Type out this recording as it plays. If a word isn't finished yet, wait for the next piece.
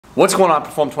What's going on,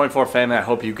 Perform24 family? I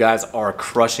hope you guys are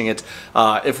crushing it.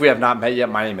 If we have not met yet,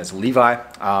 my name is Levi,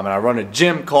 and I run a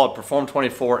gym called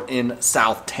Perform24 in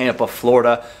South Tampa,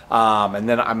 Florida. And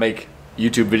then I make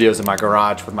YouTube videos in my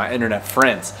garage with my internet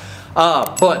friends.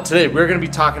 But today we're going to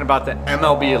be talking about the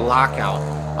MLB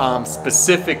Lockout,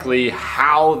 specifically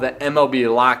how the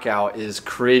MLB Lockout is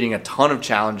creating a ton of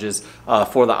challenges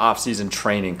for the off-season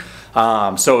training.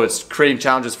 So it's creating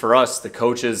challenges for us, the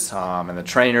coaches and the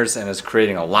trainers, and it's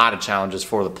creating a lot of challenges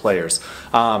for the players.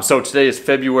 So today is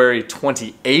February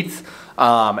 28th.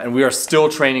 And we are still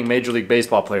training Major League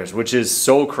Baseball players, which is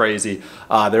so crazy.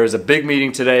 There is a big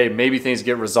meeting today. Maybe things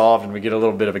get resolved and we get a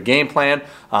little bit of a game plan,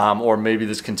 or maybe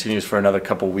this continues for another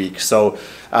couple weeks. So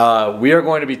we are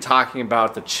going to be talking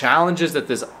about the challenges that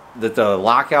the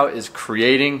lockout is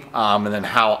creating, and then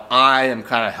how I am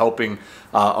kind of helping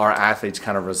our athletes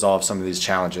kind of resolve some of these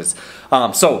challenges.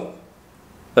 So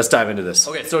let's dive into this.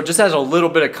 Okay, so just as a little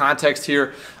bit of context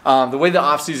here, the way the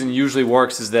offseason usually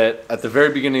works is that at the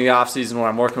very beginning of the offseason, when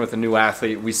I'm working with a new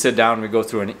athlete, we sit down and we go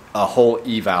through a whole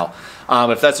eval.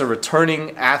 If that's a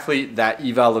returning athlete, that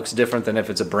eval looks different than if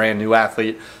it's a brand new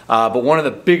athlete. But one of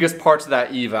the biggest parts of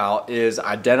that eval is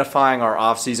identifying our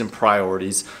offseason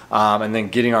priorities, and then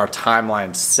getting our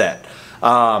timeline set.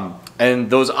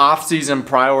 And those off-season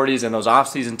priorities and those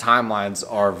off-season timelines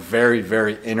are very,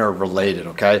 very interrelated,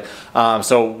 okay?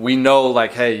 So we know,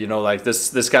 like, hey, you know, like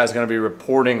this guy's gonna be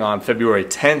reporting on February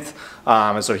 10th,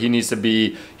 and so he needs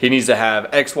to have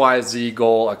X, Y, Z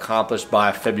goal accomplished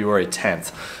by February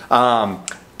 10th.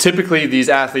 Typically, these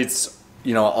athletes,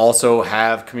 you know, also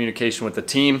have communication with the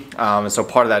team, and so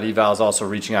part of that eval is also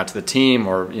reaching out to the team,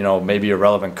 or, you know, maybe a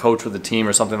relevant coach with the team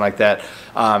or something like that,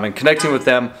 and connecting with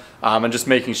them, and just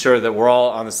making sure that we're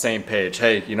all on the same page.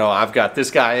 Hey, you know, I've got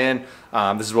this guy in,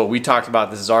 this is what we talked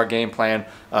about, this is our game plan.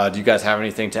 Do you guys have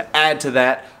anything to add to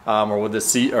that, or would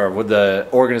the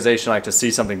organization like to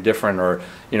see something different, or,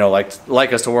 you know,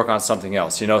 like us to work on something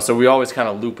else, you know? So we always kind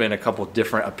of loop in a couple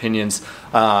different opinions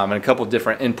and a couple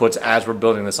different inputs as we're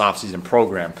building this off-season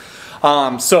program.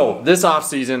 So this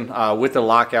off-season with the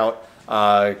lockout,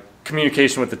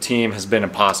 communication with the team has been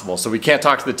impossible. So we can't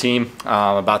talk to the team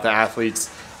about the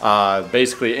athletes.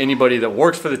 Basically anybody that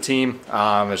works for the team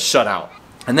is shut out.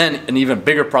 And then an even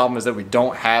bigger problem is that we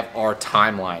don't have our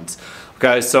timelines.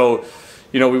 Okay, so,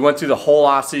 you know, we went through the whole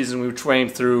off season. We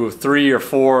trained through 3 or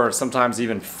 4 or sometimes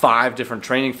even 5 different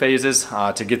training phases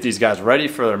to get these guys ready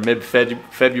for their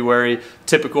mid-February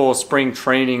typical spring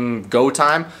training go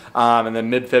time. And then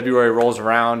mid-February rolls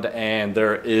around and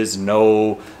there is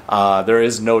no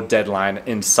deadline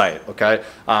in sight. Okay,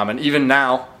 and even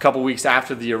now, a couple weeks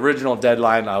after the original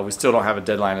deadline, we still don't have a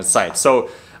deadline in sight.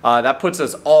 So that puts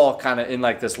us all kind of in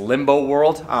like this limbo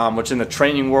world, which in the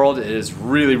training world is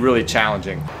really, really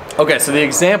challenging. Okay, so the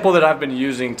example that I've been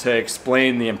using to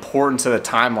explain the importance of the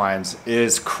timelines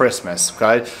is Christmas,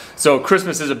 okay? So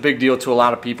Christmas is a big deal to a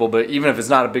lot of people, but even if it's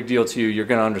not a big deal to you, you're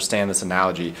gonna understand this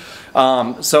analogy.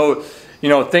 So, you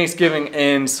know, Thanksgiving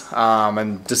ends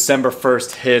and December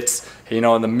 1st hits, you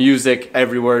know, and the music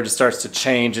everywhere just starts to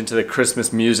change into the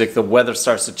Christmas music. The weather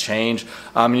starts to change,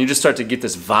 and you just start to get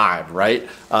this vibe, right?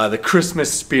 The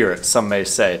Christmas spirit, some may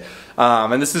say.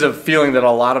 And this is a feeling that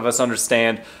a lot of us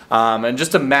understand. And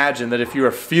just imagine that if you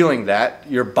are feeling that,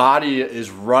 your body is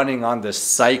running on this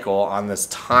cycle, on this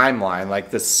timeline,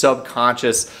 like this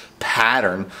subconscious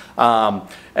pattern.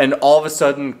 And all of a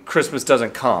sudden, Christmas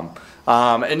doesn't come.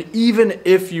 And even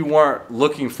if you weren't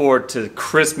looking forward to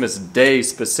Christmas Day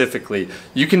specifically,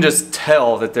 you can just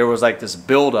tell that there was like this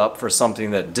build-up for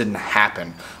something that didn't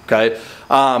happen, okay?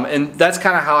 And that's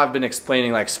kind of how I've been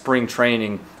explaining like spring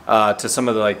training to some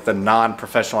of the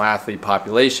non-professional athlete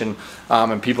population,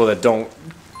 and people that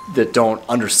don't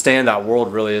understand that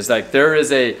world really, is like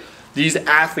these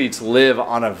athletes live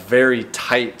on a very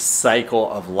tight cycle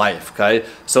of life, okay?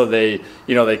 So they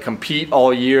compete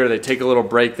all year, they take a little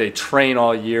break, they train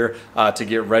all year to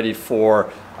get ready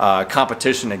for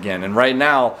competition again. And right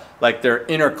now, like their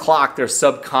inner clock, their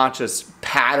subconscious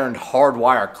patterned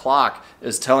hardwired clock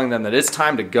is telling them that it's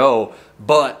time to go,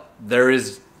 but there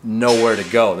is nowhere to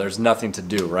go. There's nothing to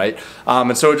do, right?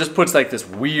 And so it just puts like this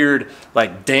weird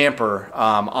like damper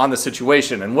on the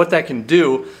situation. And what that can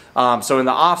do, so in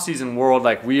the off-season world,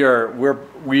 like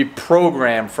we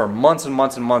program for months and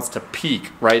months and months to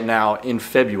peak right now in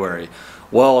February.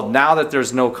 Well, now that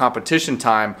there's no competition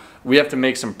time, we have to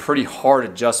make some pretty hard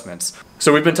adjustments.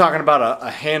 So we've been talking about a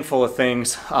handful of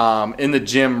things in the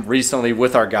gym recently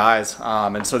with our guys,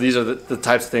 and so these are the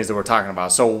types of things that we're talking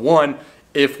about. So one,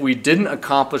 if we didn't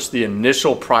accomplish the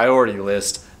initial priority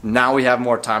list, Now we have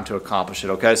more time to accomplish it,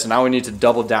 okay? So now we need to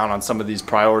double down on some of these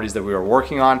priorities that we were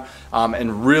working on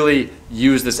and really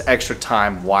use this extra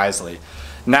time wisely.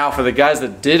 Now for the guys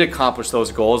that did accomplish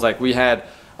those goals, like we had,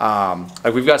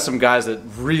 we've got some guys that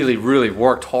really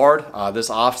worked hard this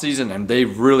offseason, and they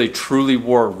really truly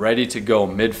were ready to go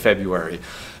mid-February.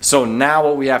 So now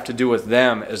what we have to do with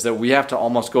them is that we have to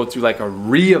almost go through like a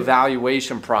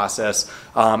reevaluation process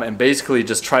and basically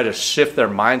just try to shift their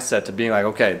mindset to being like,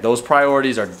 okay, those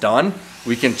priorities are done.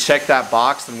 We can check that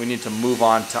box and we need to move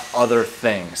on to other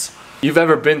things. You've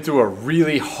ever been through a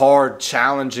really hard,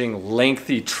 challenging,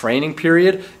 lengthy training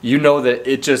period, you know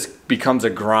that it just becomes a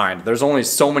grind. There's only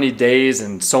so many days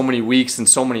and so many weeks and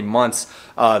so many months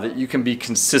that you can be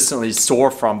consistently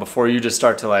sore from before you just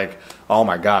start to like, oh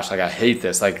my gosh, like I hate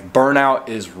this. Like burnout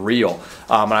is real.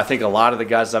 And I think a lot of the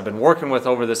guys I've been working with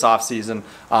over this off season,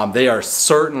 they are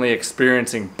certainly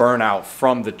experiencing burnout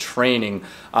from the training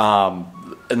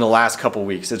in the last couple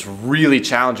weeks. It's really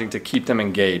challenging to keep them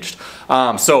engaged.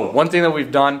 So one thing that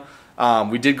we've done,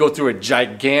 we did go through a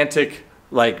gigantic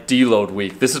like deload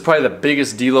week. This is probably the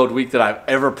biggest deload week that I've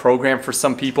ever programmed for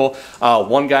some people.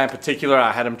 One guy in particular,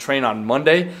 I had him train on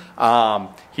Monday.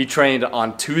 He trained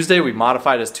on Tuesday. We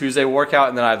modified his Tuesday workout,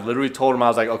 and then I literally told him, I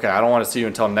was like, okay, I don't want to see you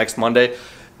until next Monday.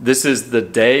 This is the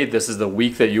day, this is the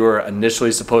week that you were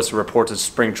initially supposed to report to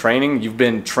spring training. You've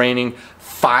been training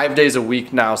 5 days a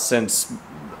week now since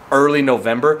early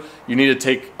November. You need to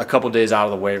take a couple days out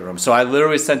of the weight room. So I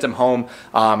literally sent him home,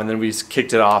 and then we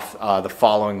kicked it off the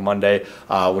following Monday,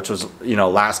 which was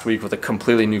last week, with a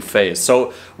completely new phase.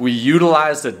 So we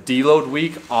utilized a deload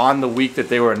week on the week that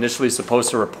they were initially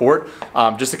supposed to report,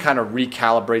 just to kind of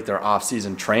recalibrate their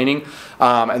off-season training.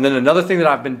 And then another thing that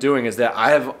I've been doing is that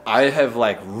I have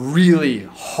like really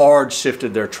hard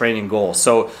shifted their training goals.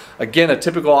 So again, a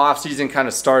typical off-season kind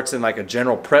of starts in like a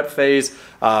general prep phase.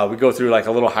 We go through like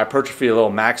a little hypertrophy, a little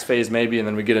max phase maybe, and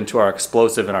then we get into our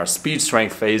explosive and our speed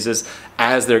strength phases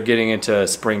as they're getting into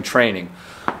spring training.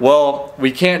 Well,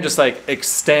 we can't just like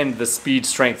extend the speed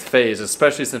strength phase,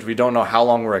 especially since we don't know how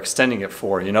long we're extending it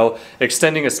for.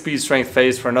 Extending a speed strength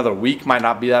phase for another week might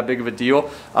not be that big of a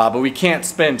deal, but we can't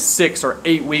spend 6 or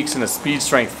 8 weeks in a speed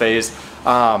strength phase.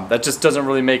 That just doesn't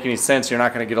really make any sense. You're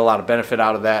not going to get a lot of benefit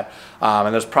out of that,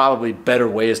 and there's probably better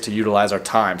ways to utilize our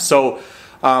time. So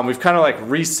we've kind of like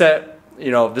reset.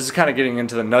 This is kind of getting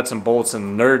into the nuts and bolts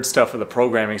and nerd stuff of the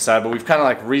programming side, but we've kind of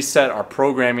like reset our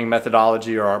programming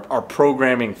methodology or our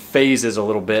programming phases a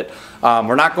little bit.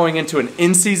 We're not going into an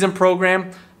in-season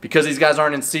program because these guys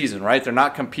aren't in season, right? They're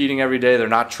not competing every day. They're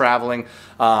not traveling.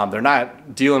 They're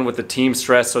not dealing with the team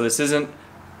stress. So this isn't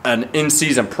an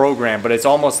in-season program, but it's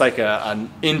almost like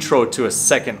an intro to a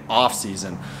second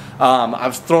off-season.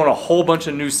 I've thrown a whole bunch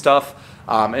of new stuff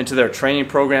into their training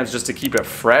programs just to keep it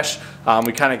fresh.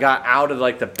 We kind of got out of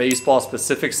like the baseball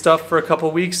specific stuff for a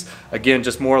couple weeks. Again,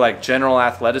 just more like general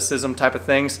athleticism type of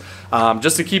things,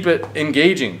 just to keep it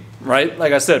engaging, right?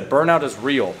 Like I said, burnout is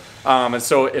real. And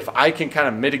so if I can kind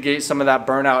of mitigate some of that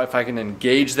burnout, if I can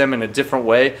engage them in a different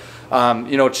way,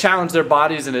 challenge their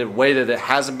bodies in a way that it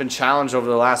hasn't been challenged over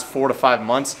the last 4 to 5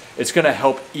 months, it's going to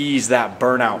help ease that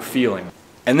burnout feeling.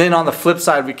 And then on the flip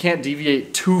side, we can't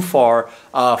deviate too far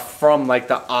from like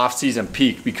the off-season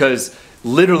peak, because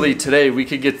literally today we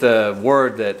could get the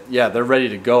word that, yeah, they're ready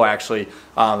to go actually.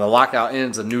 The lockout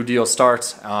ends, a new deal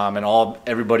starts, and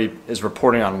everybody is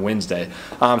reporting on Wednesday.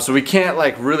 So we can't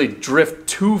like really drift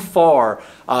too far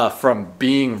from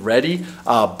being ready,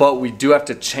 but we do have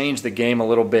to change the game a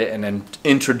little bit and then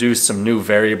introduce some new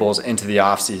variables into the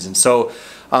off season. So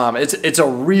it's a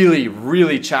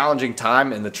really challenging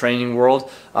time in the training world,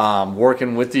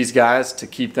 working with these guys to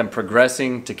keep them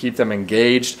progressing, to keep them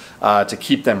engaged, to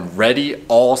keep them ready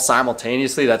all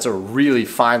simultaneously. That's a really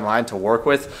fine line to work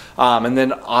with. And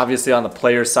then obviously on the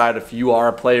player side, if you are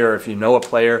a player, if you know a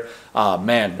player,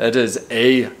 man, it is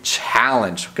a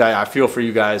challenge. Okay, I feel for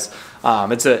you guys.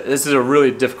 This is a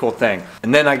really difficult thing.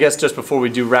 And then I guess just before we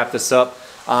do wrap this up,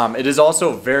 it is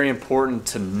also very important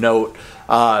to note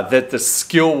that the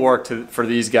skill work for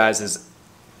these guys is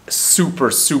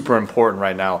super important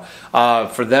right now.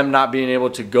 For them not being able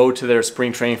to go to their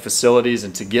spring training facilities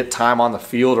and to get time on the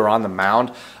field or on the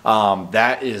mound,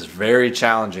 that is very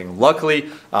challenging. Luckily,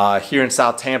 here in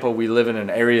South Tampa, we live in an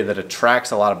area that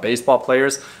attracts a lot of baseball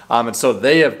players, and so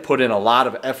they have put in a lot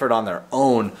of effort on their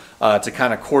own to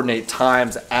kind of coordinate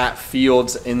times at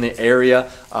fields in the area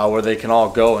where they can all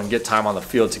go and get time on the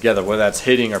field together, whether that's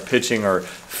hitting or pitching or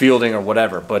fielding or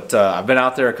whatever. But I've been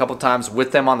out there a couple times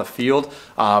with them on the field,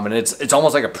 and it's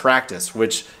almost like a practice,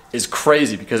 which is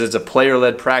crazy because it's a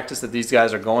player-led practice that these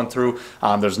guys are going through.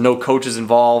 There's no coaches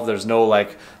involved. There's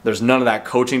none of that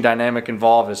coaching dynamic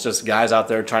involved. It's just guys out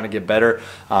there trying to get better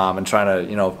and trying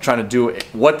to do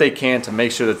what they can to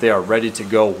make sure that they are ready to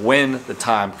go when the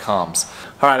time comes.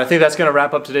 All right, I think that's going to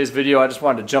wrap up today's video. I just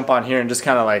wanted to jump on here and just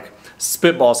kind of like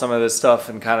spitball some of this stuff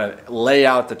and kind of lay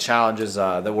out the challenges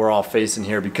that we're all facing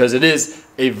here, because it is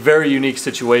a very unique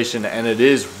situation and it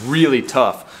is really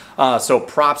tough. So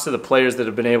props to the players that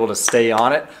have been able to stay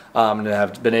on it and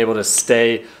have been able to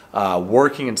stay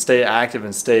working and stay active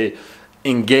and stay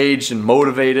engaged and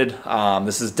motivated.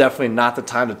 This is definitely not the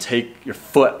time to take your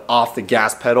foot off the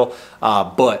gas pedal,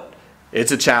 but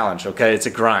it's a challenge, okay? It's a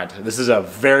grind. This is a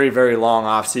very, very long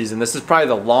off season. This is probably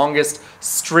the longest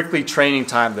strictly training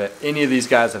time that any of these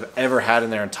guys have ever had in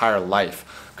their entire life.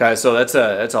 Okay, so that's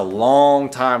a long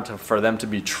time for them to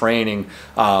be training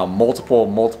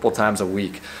multiple times a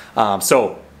week.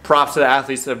 So props to the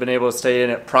athletes that have been able to stay in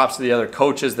it. Props to the other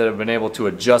coaches that have been able to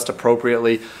adjust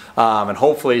appropriately. And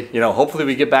hopefully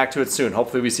we get back to it soon.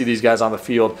 Hopefully we see these guys on the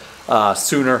field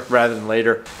sooner rather than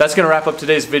later. That's going to wrap up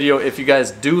today's video. If you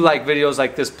guys do like videos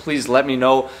like this, please let me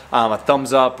know. A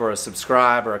thumbs up or a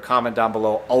subscribe or a comment down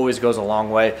below always goes a long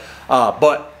way.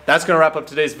 But that's going to wrap up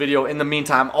today's video. In the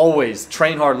meantime, always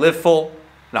train hard, live full,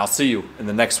 and I'll see you in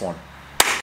the next one.